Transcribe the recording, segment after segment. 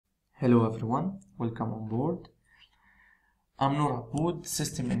Hello everyone, welcome on board. I'm Noor Aboud,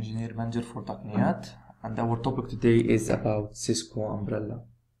 System Engineer Manager for Taqniyat, and our topic today is about Cisco Umbrella.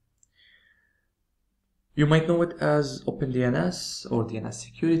 You might know it as OpenDNS or DNS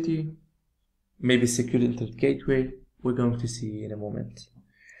security, maybe Secure Internet Gateway. We're going to see in a moment.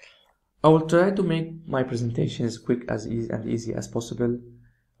 I will try to make my presentation as quick and easy as possible.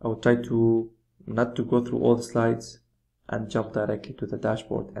 I will try to not to go through all the slides and jump directly to the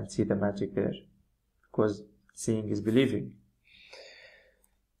dashboard and see the magic there, because seeing is believing.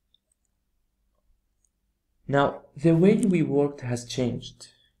 Now, the way we worked has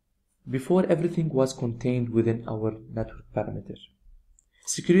changed. Before, everything was contained within our network parameter.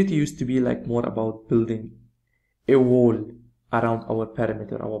 Security used to be like more about building a wall around our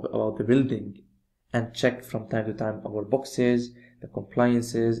perimeter, about the building, and check from time to time our boxes, the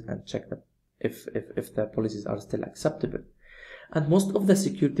compliances, and check them if the policies are still acceptable. And most of the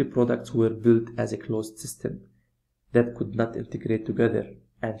security products were built as a closed system that could not integrate together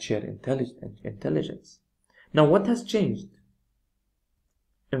and share intelligence. Now, what has changed?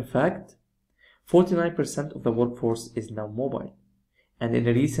 In fact, 49% of the workforce is now mobile, and in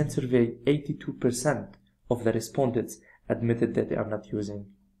a recent survey, 82% of the respondents admitted that they are not using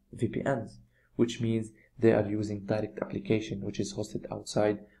VPNs, which means they are using direct application, which is hosted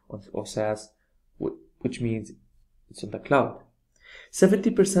outside or SaaS, which means it's on the cloud.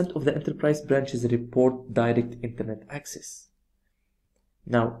 70% of the enterprise branches report direct internet access.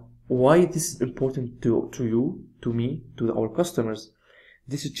 Now, why this is important to you, to me, to our customers?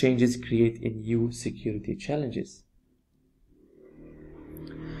 These changes create a new security challenges.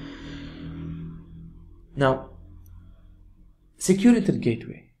 Now, Secure Internet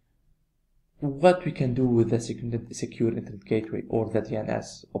Gateway. What we can do with the Secure Internet Gateway or the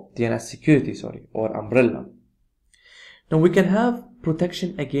DNS security, or umbrella. Now we can have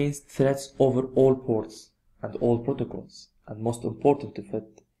protection against threats over all ports and all protocols, and most important of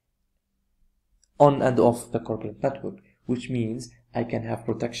it, on and off the corporate network, which means I can have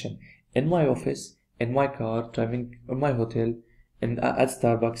protection in my office, in my car, driving in my hotel, at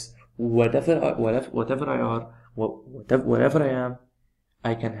Starbucks, wherever I am,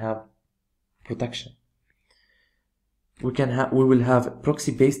 I can have protection. We will have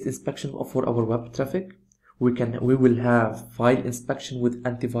proxy-based inspection for our web traffic. We will have file inspection with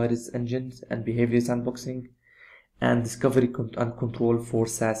antivirus engines and behavior sandboxing, and discovery and control for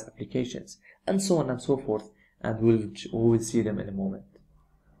SaaS applications, and so on and so forth. And we will see them in a moment.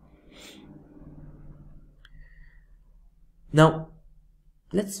 Now,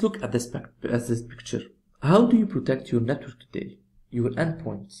 let's look at this picture. How do you protect your network today? Your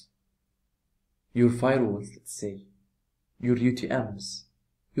endpoints, your firewalls, let's say, your UTMs,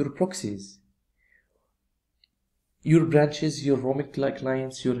 your proxies, your branches, your roaming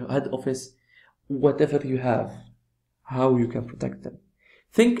clients, your head office, whatever you have, how you can protect them.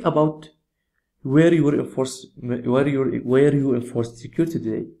 Think about where you enforce security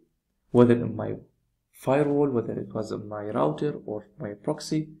today, whether in my firewall, whether it was on my router or my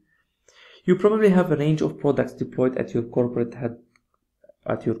proxy. You probably have a range of products deployed at your corporates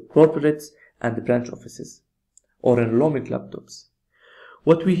and branch offices, or in roaming laptops.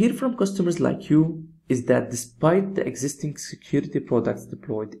 What we hear from customers like you is that despite the existing security products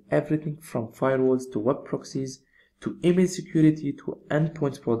deployed, everything from firewalls to web proxies to email security to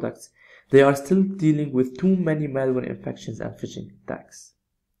endpoint products, they are still dealing with too many malware infections and phishing attacks.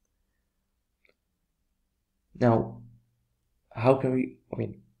 Now, how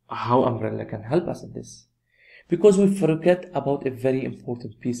Umbrella can help us in this? Because we forget about a very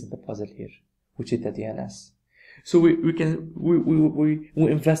important piece in the puzzle here, which is the DNS. So we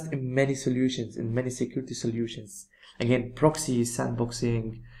invest in many solutions, in many security solutions. Again, proxy,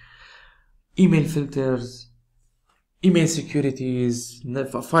 sandboxing, email filters, email securities,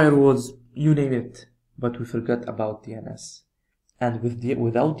 firewalls, you name it. But we forgot about DNS. And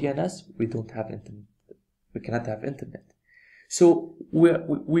without DNS, we don't have internet. We cannot have internet. So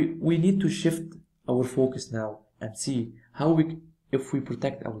we need to shift our focus now and see how if we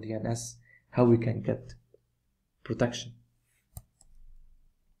protect our DNS, how we can get protection.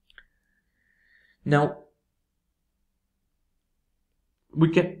 Now,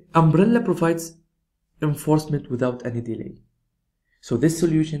 Umbrella provides enforcement without any delay. So this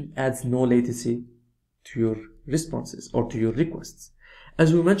solution adds no latency to your responses or to your requests.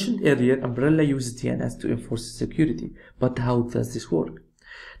 As we mentioned earlier, Umbrella uses DNS to enforce security. But how does this work?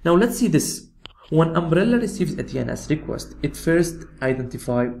 Now let's see this. When Umbrella receives a DNS request, it first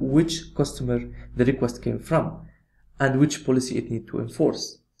identifies which customer the request came from and which policy it needs to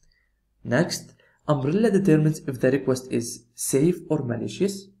enforce. Next, Umbrella determines if the request is safe or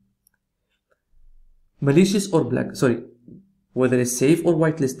malicious, malicious or whether it's safe or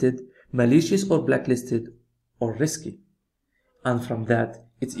whitelisted, malicious or blacklisted, or risky. And from that,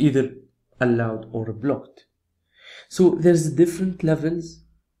 it's either allowed or blocked. So there's different levels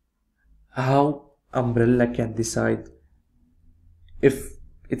how Umbrella can decide if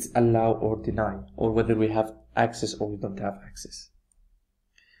it's allow or deny, or whether we have access or we don't have access.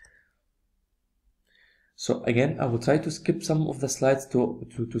 So again, I will try to skip some of the slides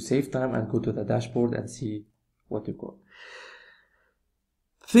to save time and go to the dashboard and see what you got.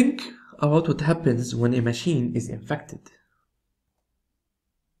 Think about what happens when a machine is infected.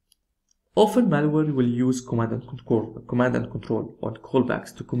 Often malware will use command and control or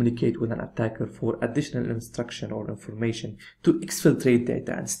callbacks to communicate with an attacker for additional instruction or information to exfiltrate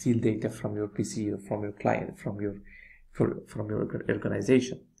data and steal data from your PC or from your client, from your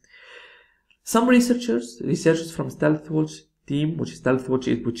organization. Some researchers from StealthWatch team, which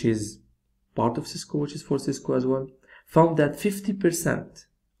is part of Cisco, which is for Cisco as well, found that 50%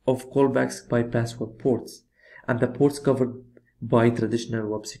 of callbacks bypass web ports, and the ports covered by traditional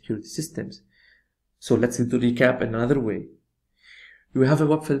web security systems. So let's do recap in another way. You have a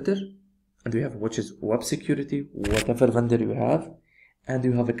web filter, and you have which is web security, whatever vendor you have, and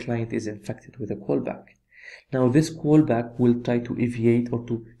you have a client is infected with a callback. Now this callback will try to eviate or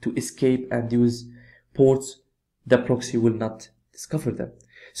to escape and use ports the proxy will not discover them.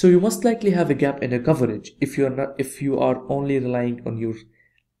 So you must likely have a gap in the coverage if you are only relying on your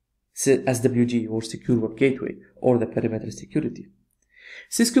SWG or secure web gateway or the perimeter security.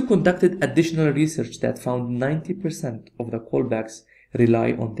 Cisco conducted additional research that found 90% of the callbacks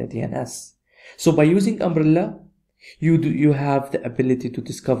rely on the DNS. So by using Umbrella, you have the ability to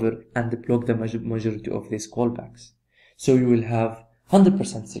discover and block the majority of these callbacks. So you will have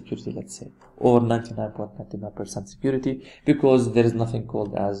 100% security, let's say, or 99.99% security, because there is nothing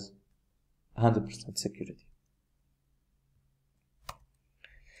called as 100% security.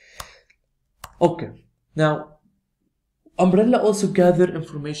 Okay, now Umbrella also gather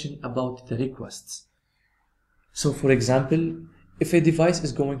information about the requests. So for example, if a device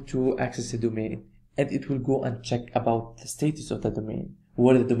is going to access a domain, and it will go and check about the status of the domain,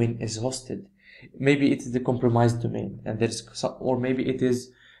 where the domain is hosted. Maybe it is the compromised domain, and there's some, or maybe it is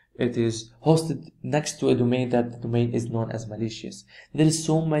hosted next to a domain that the domain is known as malicious. There is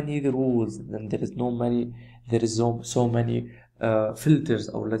so many rules, and there is so many filters,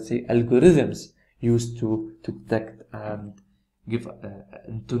 or let's say algorithms used to detect and give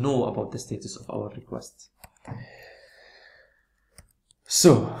to know about the status of our requests.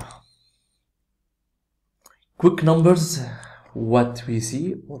 So quick numbers, what we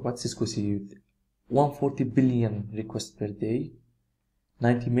see or what Cisco sees: 140 billion requests per day,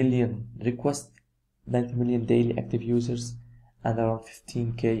 90 million requests, 90 million daily active users, and around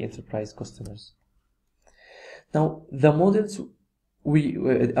 15K enterprise customers. Now, the models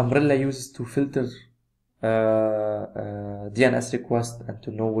Umbrella uses to filter DNS requests and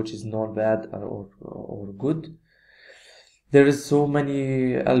to know which is not bad or good. There is so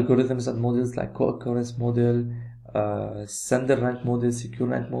many algorithms and models like co-occurrence model, sender rank model, secure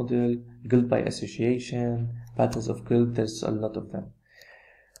rank model, guild by association, patterns of guild. There's a lot of them.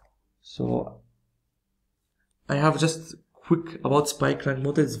 So I have just quick about spike rank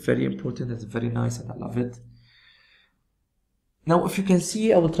model. It's very important. It's very nice, and I love it. Now, if you can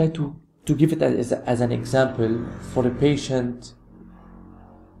see, I will try to give it as an example for a patient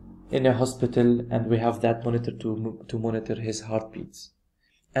in a hospital, and we have that monitor to monitor his heartbeats.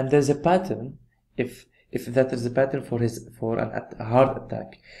 And there's a pattern. If that is a pattern for a heart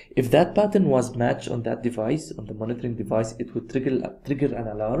attack, if that pattern was matched on that device, on the monitoring device, it would trigger an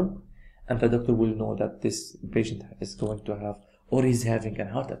alarm, and the doctor will know that this patient is going to have or is having a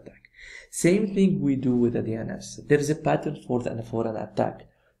heart attack. Same thing we do with the DNS. There is a pattern for an attack.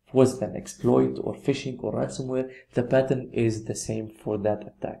 Was it an exploit or phishing or ransomware? The pattern is the same for that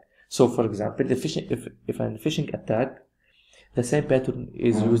attack. So, for example, if a phishing attack, the same pattern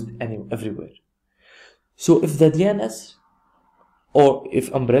is used everywhere. So, if the DNS or if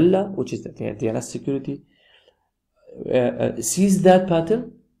Umbrella, which is the DNS security, sees that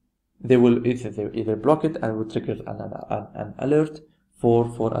pattern, they will either block it and will trigger an alert for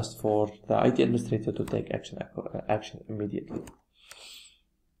the IT administrator to take action immediately.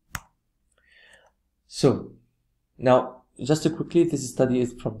 So now, just quickly, this study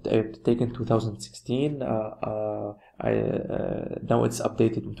is taken 2016. Now it's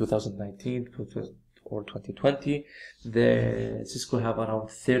updated in 2019 or 2020. The Cisco have around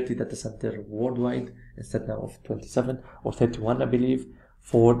 30 data centers worldwide instead now of 27 or 31, I believe.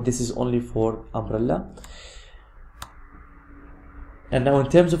 This is only for Umbrella. And now, in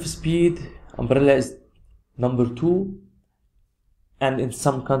terms of speed, Umbrella is Number two, and in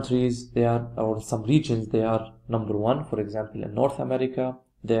some countries they are, or some regions they are number one. For example, in North America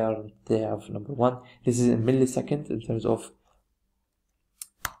they have number one. This is in milliseconds in terms of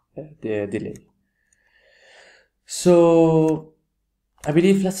the delay. So I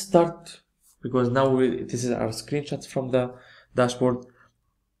believe let's start, because now this is our screenshots from the dashboard.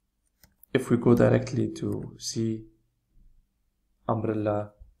 If we go directly to see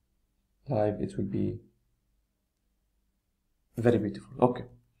Umbrella live, it will be very beautiful. Okay.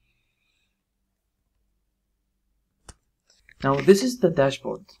 Now this is the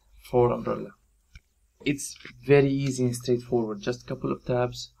dashboard for Umbrella. It's very easy and straightforward. Just a couple of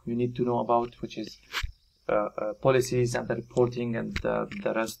tabs you need to know about, which is policies and the reporting, and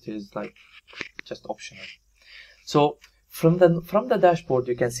the rest is like just optional. So from the dashboard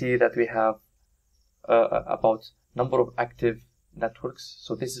you can see that we have about number of active networks.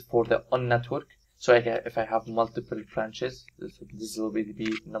 So this is for the on network. So if I have multiple branches, this will be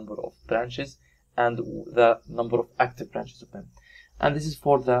the number of branches and the number of active branches of them. And this is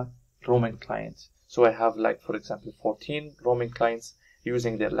for the roaming clients. So I have, like, for example, 14 roaming clients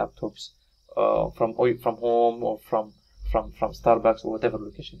using their laptops from home or from Starbucks or whatever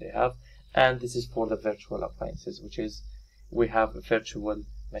location they have. And this is for the virtual appliances, which is we have a virtual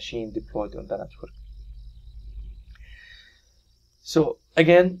machine deployed on the network. So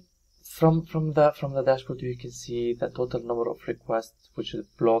again, from the dashboard you can see the total number of requests, which is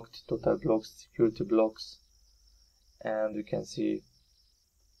blocked, total blocks, security blocks, and you can see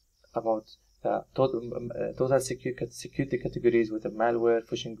about the total security categories with the malware,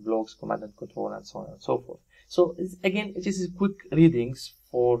 phishing blocks, command and control, and so on and so forth. So again, it is quick readings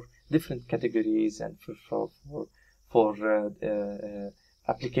for different categories and for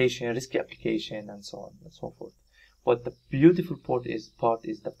application, risky application, and so on and so forth. But the beautiful part is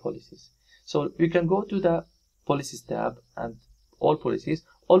the policies. So you can go to the policies tab, and all policies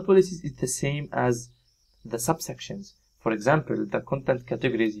is the same as the subsections. For example, the content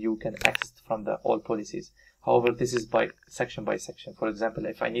categories you can access from the all policies. However, this is by section. For example,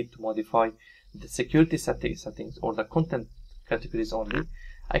 if I need to modify the security settings or the content categories only,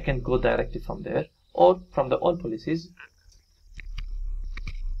 I can go directly from there, or from the all policies.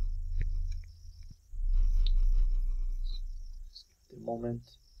 Moment.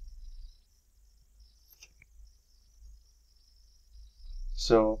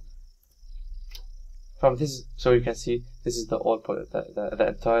 So from this, so you can see this is the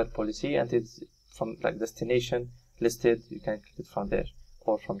entire policy, and it's from like destination listed. You can click it from there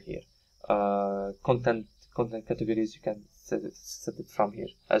or from here. Content categories, you can set it from here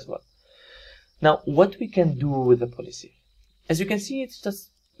as well. Now, what we can do with the policy, as you can see, it's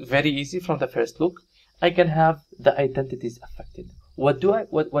just very easy. From the first look, I can have the identities affected. What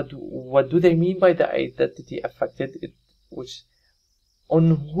do they mean by the identity affected? Which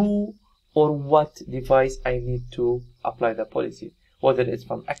on who or what device I need to apply the policy, whether it's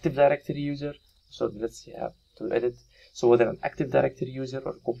from Active Directory user. So let's see, I have to edit. So whether an Active Directory user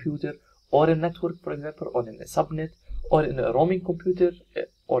or computer, or a network, for example, or in a subnet, or in a roaming computer,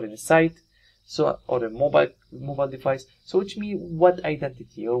 or in a site, so, or a mobile device. So which means what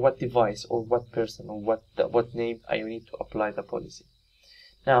identity or what device or what person or what name I need to apply the policy.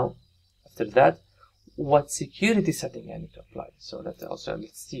 Now, after that, what security setting I need to apply. So let's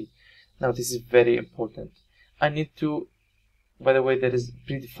see. Now this is very important. I need to, by the way, there is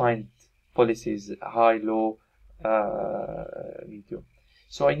predefined policies, high, low, medium.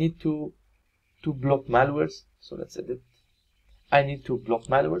 So I need to block malwares. So let's edit. I need to block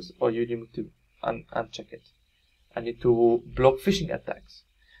malwares, or you need to uncheck it. I need to block phishing attacks.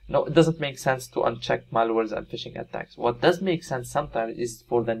 No, it doesn't make sense to uncheck malwares and phishing attacks. What does make sense sometimes is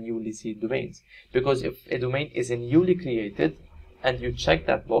for the newly seed domains, because if a domain is newly created and you check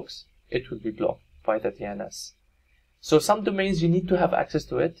that box, it will be blocked by the DNS. So some domains you need to have access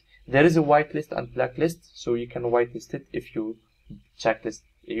to it. There is a whitelist and blacklist, so you can whitelist it if you check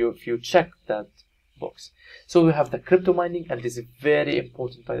that box. So we have the crypto mining, and this is very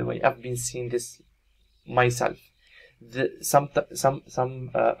important, by the way. I've been seeing this myself. Some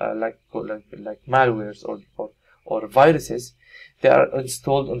like malwares or viruses, they are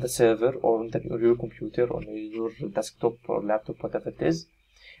installed on the server or on your computer or your desktop or laptop, whatever it is,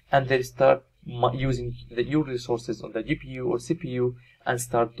 and they start using your resources on the GPU or CPU and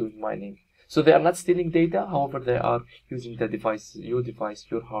start doing mining. So they are not stealing data, however they are using the device, your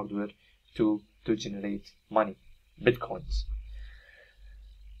hardware, to generate money, bitcoins.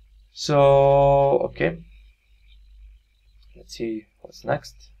 So okay, let's see what's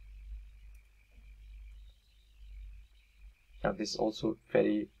next. Now this is also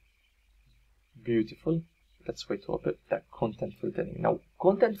very beautiful. let's wait to open the content filtering. Now,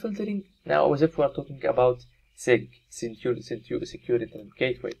 content filtering, now as if we are talking about SIG, Secure Internet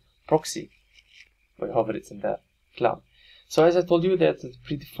Gateway, proxy, however it's in the cloud. So as I told you, that's a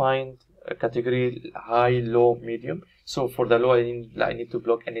predefined category: high, low, medium. So for the low, I need to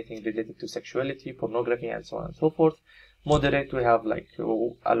block anything related to sexuality, pornography, and so on and so forth. Moderate, we have like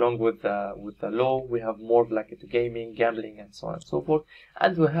along with the low, we have more like to gaming, gambling, and so on and so forth.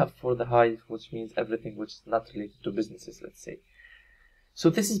 And we have for the high, which means everything which is not related to businesses, let's say. So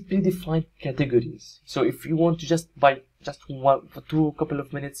this is predefined categories. So if you want to just by just one for couple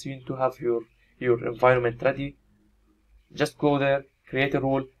of minutes, you need to have your environment ready. Just go there, create a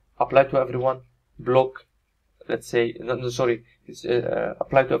rule, apply to everyone, block. Let's say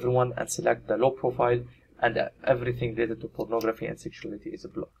apply to everyone and select the low profile, and everything related to pornography and sexuality is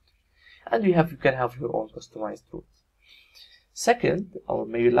blocked. And you can have your own customized rules. Second, or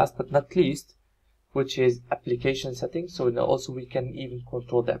maybe last but not least, which is application settings. So now also we can even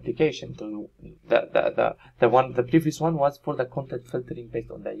control the application. The previous one was for the content filtering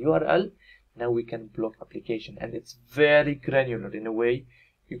based on the URL. Now we can block application, and it's very granular in a way.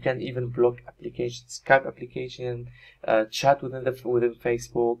 You can even block applications, Skype application, chat within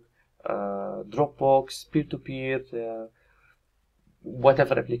Facebook, Dropbox, peer-to-peer,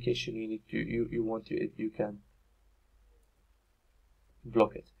 whatever application you need you want to, you can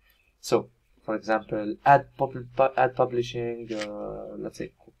block it. So, for example, ad publishing. Let's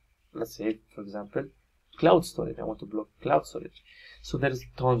say for example, cloud storage. I want to block cloud storage. So there's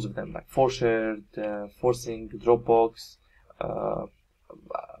tons of them, like forcing, Dropbox.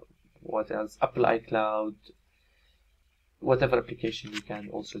 What else? Apple iCloud. Whatever application, you can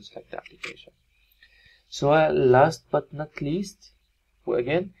also select the application. So last but not least,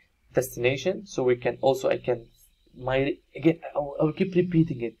 again, destination. So we can also, I'll keep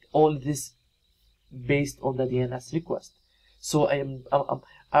repeating it. All this based on the DNS request. So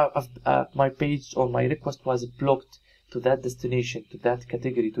my page or my request was blocked to that destination, to that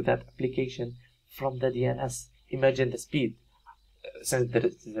category, to that application from the DNS. Imagine the speed. Since there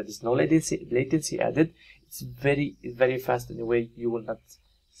is no latency added, it's very fast in a way you will not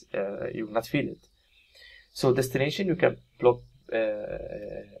feel it. So destination, you can block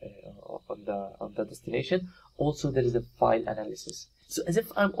on the destination. Also, there is a file analysis. So as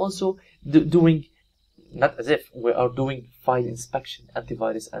if I'm also doing, not as if we are doing file inspection,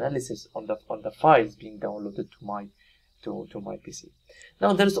 antivirus analysis on the files being downloaded to my PC.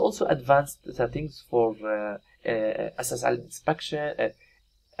 Now there's also advanced settings for SSL inspection,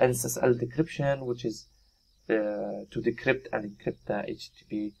 SSL decryption, which is to decrypt and encrypt the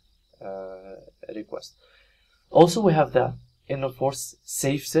HTTP request. Also, we have the enforce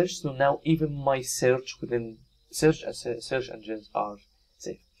safe search. So now even my search within search engines are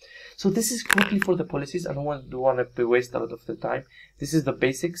safe. So this is quickly for the policies. I don't want to waste a lot of the time. This is the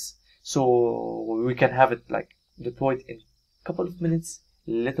basics. So we can have it like deployed in a couple of minutes,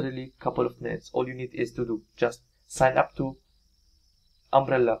 literally couple of minutes. All you need is to do just sign up to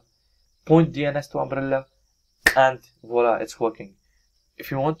Umbrella, point DNS to Umbrella, and voila, it's working.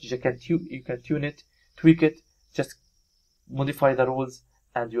 If you want, you can tune it, tweak it, just modify the rules,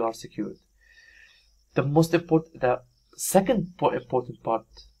 and you are secured. The second important part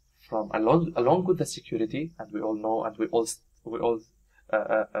from along with the security, and we all know, and we all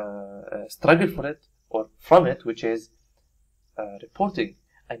struggle for it or from it, which is reporting.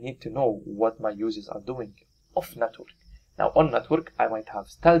 I need to know what my users are doing off network. Now on network, I might have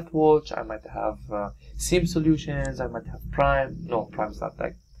Stealth Watch, I might have SIEM solutions, I might have Prime. No, Prime is not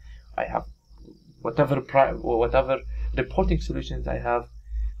like. I have whatever reporting solutions I have,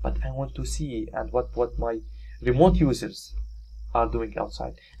 but I want to see and what my remote users are doing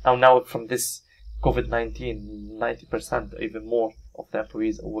outside. Now from this COVID-19, 90%, even more of the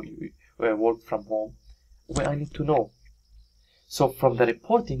employees work from home. Well, I need to know. So from the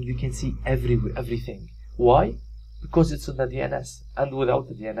reporting, you can see everything. Why? Because it's on the DNS, and without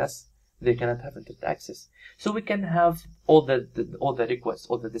the DNS, they cannot have internet access. So we can have all the requests,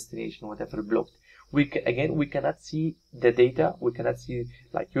 all the destination, whatever blocked. We cannot see the data. We cannot see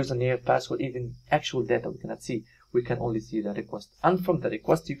like username, password, even actual data. We cannot see. We can only see the request, and from the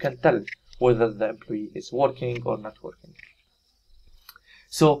request, you can tell whether the employee is working or not working.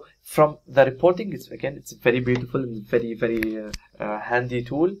 So from the reporting, it's very beautiful and very handy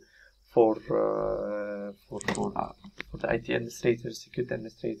tool for the IT administrators, security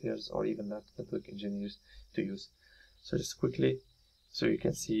administrators, or even network engineers to use. So just quickly, so you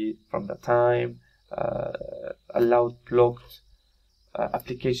can see from the time, allowed, blocked,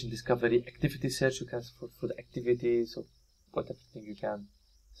 application discovery, activity search. You can for the activity, so whatever thing you can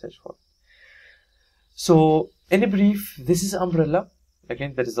search for. So in a brief, this is Umbrella.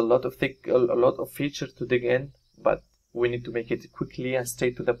 Again, there is a lot of features to dig in, but we need to make it quickly and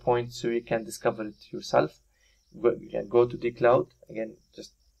straight to the point so you can discover it yourself. You can go to the cloud. Again,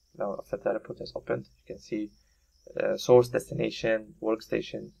 just now after the report is opened, you can see source, destination,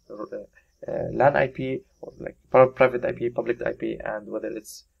 workstation, LAN IP, or like private IP, public IP, and whether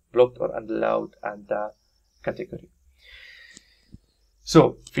it's blocked or unallowed, and the category.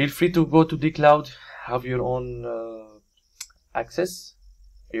 So feel free to go to the cloud, have your own access,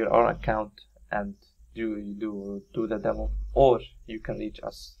 your own account, and do the demo, or you can reach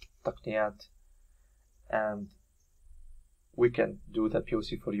us تقنيات and we can do the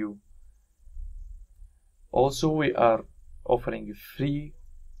POC for you. Also, we are offering free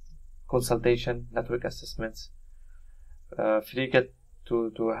consultation, network assessments, free get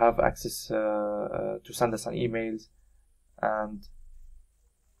to have access to send us an emails, and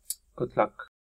good luck.